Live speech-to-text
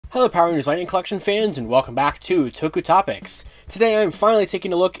Hello Power Rangers Lightning Collection fans, and welcome back to Toku Topics. Today I'm finally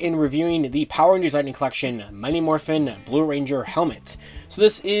taking a look and reviewing the Power Rangers Lightning Collection Mighty Morphin Blue Ranger helmet. So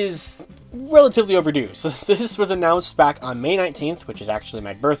this is relatively overdue. So this was announced back on May 19th, which is actually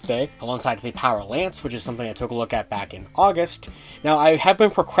my birthday, alongside the Power Lance, which is something I took a look at back in August. Now I have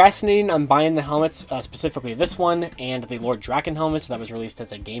been procrastinating on buying the helmets, specifically this one and the Lord Draken helmet that was released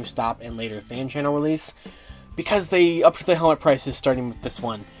as a GameStop and later fan channel release, because they upped the helmet prices starting with this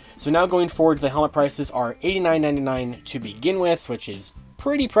one. So now going forward, the helmet prices are $89.99 to begin with, which is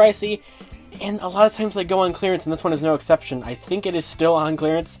pretty pricey, and a lot of times they go on clearance, and this one is no exception. I think it is still on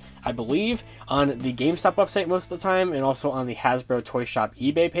clearance, I believe, on the GameStop website most of the time, and also on the Hasbro Toy Shop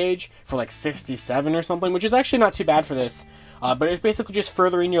eBay page for like $67 or something, which is actually not too bad for this. But it's basically just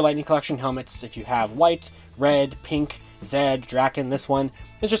furthering your Lightning Collection helmets. If you have white, red, pink, Zed, Draken, this one,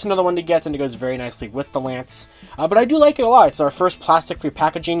 it's just another one to get, and it goes very nicely with the Lance. But I do like it a lot. It's our first plastic-free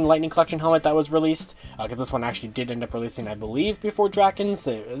packaging Lightning Collection helmet that was released, because this one actually did end up releasing, I believe, before Draken's.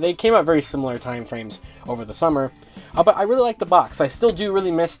 They came out very similar time frames over the summer. But I really like the box. I still do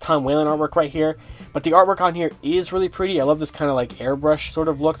really miss Tom Whalen artwork right here, but the artwork on here is really pretty. I love this kind of like airbrush sort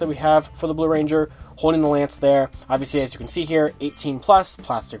of look that we have for the Blue Ranger, holding the Lance there. Obviously, as you can see here, 18+,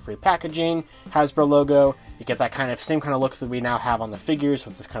 plastic-free packaging, Hasbro logo. You get that same kind of look that we now have on the figures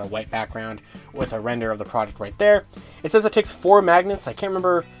with this kind of white background with a render of the product right there. It says it takes 4 magnets. I can't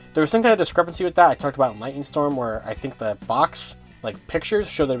remember. There was some kind of discrepancy with that. I talked about in Lightning Storm where I think the box pictures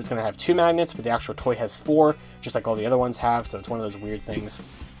show that it was going to have 2 magnets, but the actual toy has 4, just like all the other ones have, so it's one of those weird things.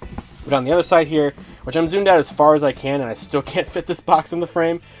 But on the other side here, which I'm zoomed out as far as I can, and I still can't fit this box in the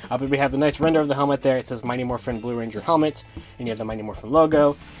frame, but we have the nice render of the helmet there. It says Mighty Morphin Blue Ranger helmet, and you have the Mighty Morphin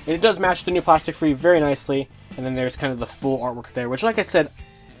logo. And it does match the new plastic-free very nicely, and then there's kind of the full artwork there, which, like I said,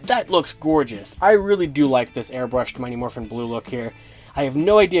 that looks gorgeous. I really do like this airbrushed Mighty Morphin Blue look here. I have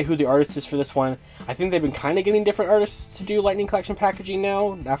no idea who the artist is for this one. I think they've been kind of getting different artists to do Lightning Collection packaging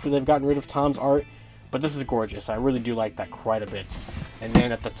now, after they've gotten rid of Tom's art. But this is gorgeous. I really do like that quite a bit. And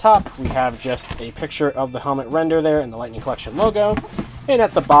then at the top, we have just a picture of the helmet render there and the Lightning Collection logo. And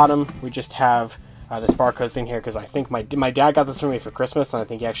at the bottom, we just have this barcode thing here, because I think my dad got this for me for Christmas, and I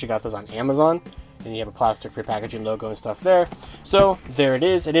think he actually got this on Amazon. And you have a plastic-free packaging logo and stuff there. So there it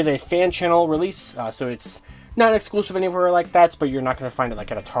is. It is a fan channel release, so it's not exclusive anywhere like that, but you're not going to find it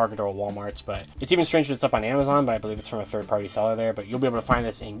like at a Target or a Walmart. But it's even strange that it's up on Amazon, but I believe it's from a third-party seller there. But you'll be able to find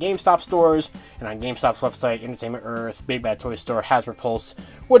this in GameStop stores and on GameStop's website, Entertainment Earth, Big Bad Toy Store, Hasbro Pulse,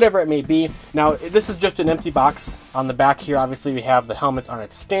 whatever it may be. Now, this is just an empty box. On the back here, obviously, we have the helmet on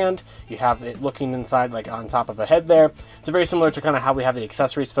its stand. You have it looking inside, like on top of the head there. It's very similar to kind of how we have the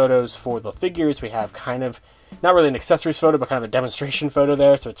accessories photos for the figures. We have kind of, not really an accessories photo, but kind of a demonstration photo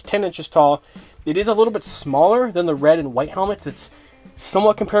there. So it's 10 inches tall. It is a little bit smaller than the red and white helmets. It's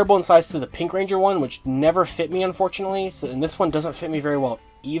somewhat comparable in size to the Pink Ranger one, which never fit me, unfortunately. And this one doesn't fit me very well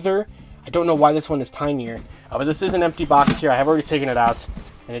either. I don't know why this one is tinier. But this is an empty box here. I have already taken it out,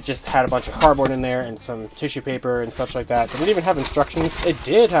 and it just had a bunch of cardboard in there and some tissue paper and such like that. Did it even have instructions? It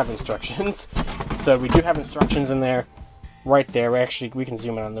did have instructions. So we do have instructions in there right there. We can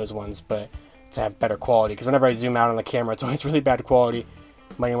zoom in on those ones, but to have better quality, because whenever I zoom out on the camera, it's always really bad quality.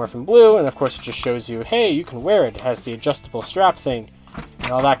 Mighty Morphin Blue, and of course it just shows you, hey, you can wear it. It has the adjustable strap thing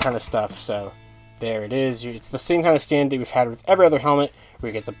and all that kind of stuff. So there it is. It's the same kind of stand that we've had with every other helmet, where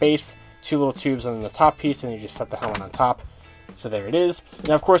you get the base, 2 little tubes on the top piece, and you just set the helmet on top. So there it is.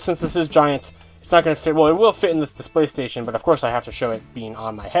 Now, of course, since this is giant, it's not going to fit. Well, it will fit in this display station, but of course I have to show it being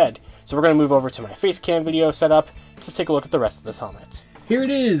on my head. So we're going to move over to my face cam video setup to take a look at the rest of this helmet. Here it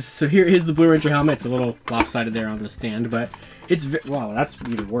is. So here is the Blue Ranger helmet. It's a little lopsided there on the stand, but it's, wow, that's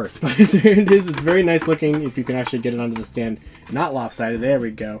even worse. But there it is. It's very nice looking if you can actually get it onto the stand. Not lopsided. There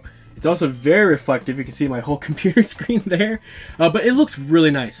we go. It's also very reflective. You can see my whole computer screen there. But it looks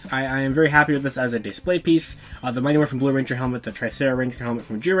really nice. I am very happy with this as a display piece. The Mighty Morphin Blue Ranger helmet, the Tricera Ranger helmet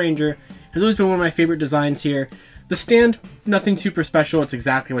from Ranger, has always been one of my favorite designs here. The stand, nothing super special. It's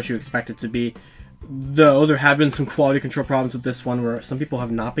exactly what you expect it to be. Though there have been some quality control problems with this one, where some people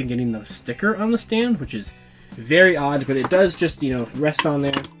have not been getting the sticker on the stand, which is very odd, but it does just, rest on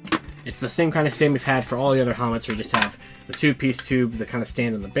there. It's the same kind of stand we've had for all the other helmets, where you just have the 2-piece tube, the kind of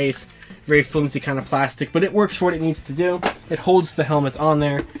stand on the base. Very flimsy kind of plastic, but it works for what it needs to do. It holds the helmet on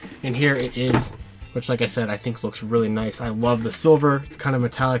there, and here it is, which, like I said, I think looks really nice. I love the silver, kind of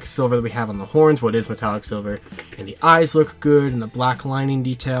metallic silver that we have on the horns, what is metallic silver, and the eyes look good, and the black lining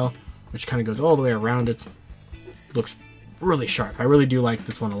detail, which kind of goes all the way around it, looks really sharp. I really do like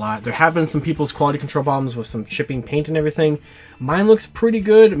this one a lot. There have been some people's quality control problems with some chipping paint and everything. Mine looks pretty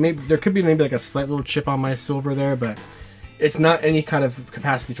good. Maybe there could be maybe like a slight little chip on my silver there, but it's not any kind of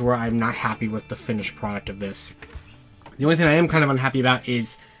capacity to where I'm not happy with the finished product of this. The only thing I am kind of unhappy about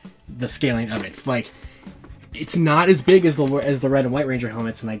is the scaling of it. It's like, it's not as big as the Red and White Ranger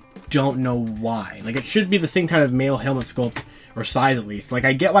helmets, and I don't know why. Like, it should be the same kind of male helmet sculpt, or size at least. Like,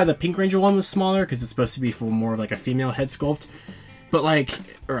 I get why the Pink Ranger one was smaller, because it's supposed to be for more of like a female head sculpt. But like,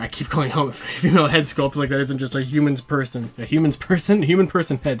 or I keep calling helmet female head sculpt, like that isn't just a human person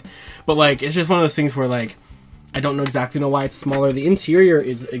head. But like, it's just one of those things where like, I don't know why it's smaller. The interior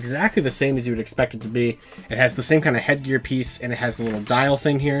is exactly the same as you would expect it to be. It has the same kind of headgear piece, and it has the little dial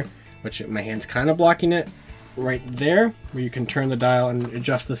thing here, which my hand's kind of blocking it. Right there, where you can turn the dial and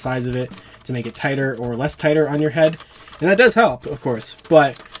adjust the size of it to make it tighter or less tighter on your head. And that does help, of course.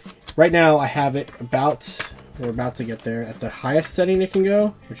 But right now I have it we're about to get there, at the highest setting it can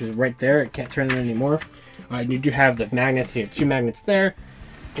go, which is right there. It can't turn it anymore. You do have the magnets. You have 2 magnets there,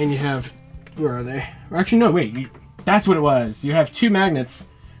 and you have, where are they? Or actually, no, wait, that's what it was. You have 2 magnets,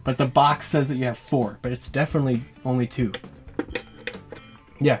 but the box says that you have 4, but it's definitely only 2.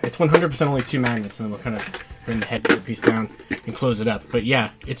 Yeah, it's 100% only 2 magnets, and then we'll kind of bring the headgear piece down and close it up. But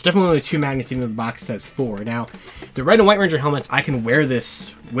yeah, it's definitely only 2 magnets, even though the box says 4. Now, the Red and White Ranger helmets, I can wear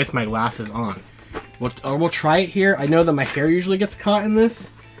this with my glasses on. We'll try it here. I know that my hair usually gets caught in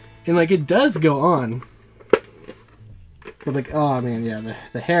this, and like, it does go on. But like, oh man, yeah,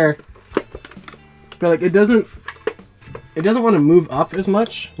 the hair. But like, it doesn't want to move up as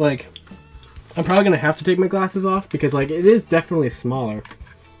much. Like, I'm probably gonna have to take my glasses off, because like, it is definitely smaller.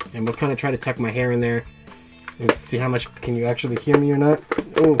 And we'll kind of try to tuck my hair in there and see how much can you actually hear me or not.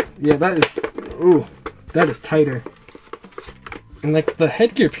 Oh yeah, that is tighter. And like, the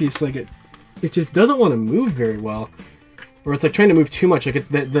headgear piece, like, it just doesn't want to move very well, or it's like trying to move too much. Like,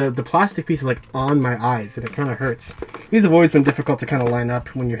 the plastic piece is like on my eyes, and it kind of hurts. These have always been difficult to kind of line up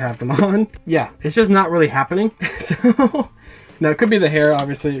when you have them on. Yeah, it's just not really happening. So now, it could be the hair,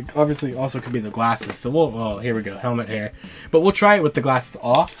 obviously also could be the glasses. So oh, here we go, helmet hair. But we'll try it with the glasses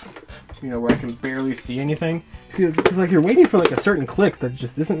off, you know, where I can barely see anything. See, because like, you're waiting for like a certain click that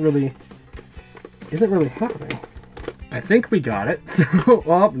just isn't really happening. I think we got it. So,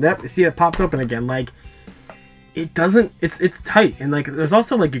 well, yep, see, it popped open again. Like, it doesn't, it's tight. And like, there's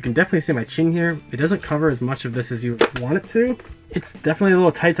also like, you can definitely see my chin here. It doesn't cover as much of this as you want it to. It's definitely a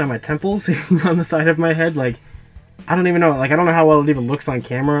little tight on my temples, on the side of my head. Like, I don't even know. Like, I don't know how well it even looks on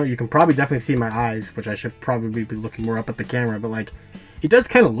camera. You can probably definitely see my eyes, which I should probably be looking more up at the camera. But like, it does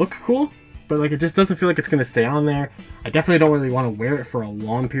kind of look cool, but like, it just doesn't feel like it's going to stay on there. I definitely don't really want to wear it for a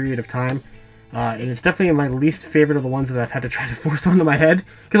long period of time. And it's definitely my least favorite of the ones that I've had to try to force onto my head.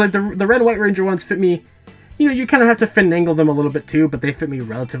 Because like, the Red and White Ranger ones fit me, you know, you kind of have to finagle them a little bit too, but they fit me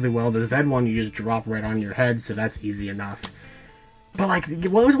relatively well. The Zed one, you just drop right on your head, so that's easy enough. But like,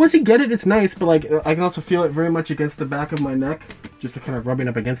 once you get it, it's nice, but like, I can also feel it very much against the back of my neck, just kind of rubbing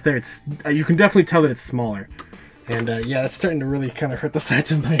up against there. It's, you can definitely tell that it's smaller. And yeah, it's starting to really kind of hurt the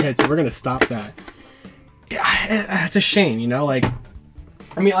sides of my head, so we're going to stop that. Yeah, it's a shame, you know, like,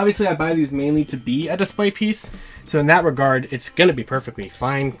 I mean, obviously I buy these mainly to be a display piece, so in that regard, it's going to be perfectly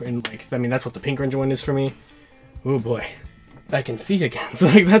fine. And like, I mean, that's what the Pink Ranger one is for me. Oh boy, I can see again. So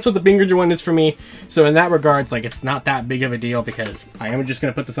like, that's what the Pink Ranger one is for me. So in that regard, like, it's not that big of a deal, because I am just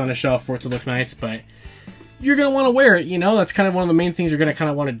going to put this on a shelf for it to look nice, but you're going to want to wear it, you know? That's kind of one of the main things you're going to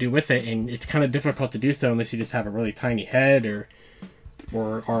kind of want to do with it, and it's kind of difficult to do so unless you just have a really tiny head, or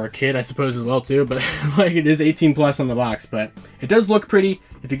a kid, I suppose, as well too. But like, it is 18 plus on the box, but it does look pretty.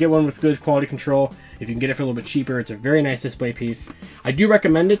 If you get one with good quality control, if you can get it for a little bit cheaper, it's a very nice display piece. I do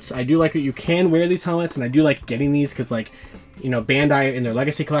recommend it. I do like that you can wear these helmets, and I do like getting these because, like, you know, Bandai in their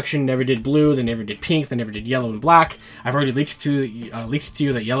Legacy collection never did blue, they never did pink, they never did yellow and black. I've already leaked to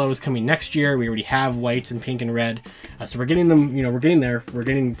you that yellow is coming next year. We already have white and pink and red, so we're getting them. You know, we're getting there. We're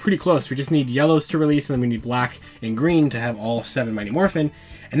getting pretty close. We just need yellows to release, and then we need black and green to have all 7 Mighty Morphin,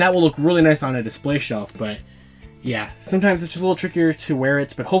 and that will look really nice on a display shelf. But yeah, sometimes it's just a little trickier to wear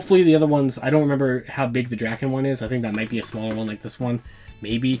it. But hopefully the other ones, I don't remember how big the Draken one is. I think that might be a smaller one, like this one,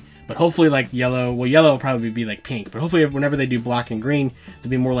 maybe. But hopefully, like, yellow, well, yellow will probably be like pink, but hopefully whenever they do black and green, they'll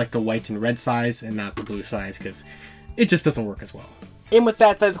be more like the white and red size and not the blue size, because it just doesn't work as well. And with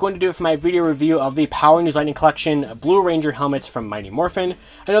that, that is going to do it for my video review of the Power Rangers Lightning Collection Blue Ranger helmets from Mighty Morphin.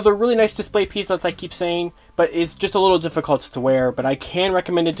 Another really nice display piece, as I keep saying, but but it's just a little difficult to wear, but I can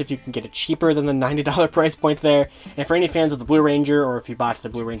recommend it if you can get it cheaper than the $90 price point there. And for any fans of the Blue Ranger, or if you bought the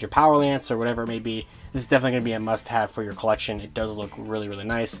Blue Ranger Power Lance or whatever it may be, this is definitely going to be a must-have for your collection. It does look really, really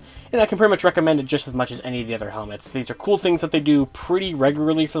nice, and I can pretty much recommend it just as much as any of the other helmets. These are cool things that they do pretty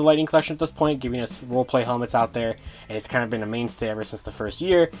regularly for the Lightning Collection at this point, giving us roleplay helmets out there, and it's kind of been a mainstay ever since the first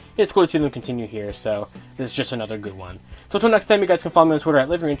year. It's cool to see them continue here, so this is just another good one. So until next time, you guys can follow me on Twitter at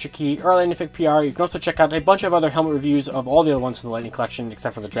LivingRangerKey or LightningFigPR. You can also check out a bunch of other helmet reviews of all the other ones from the Lightning Collection,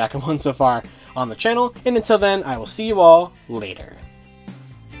 except for the Draken one so far, on the channel. And until then, I will see you all later.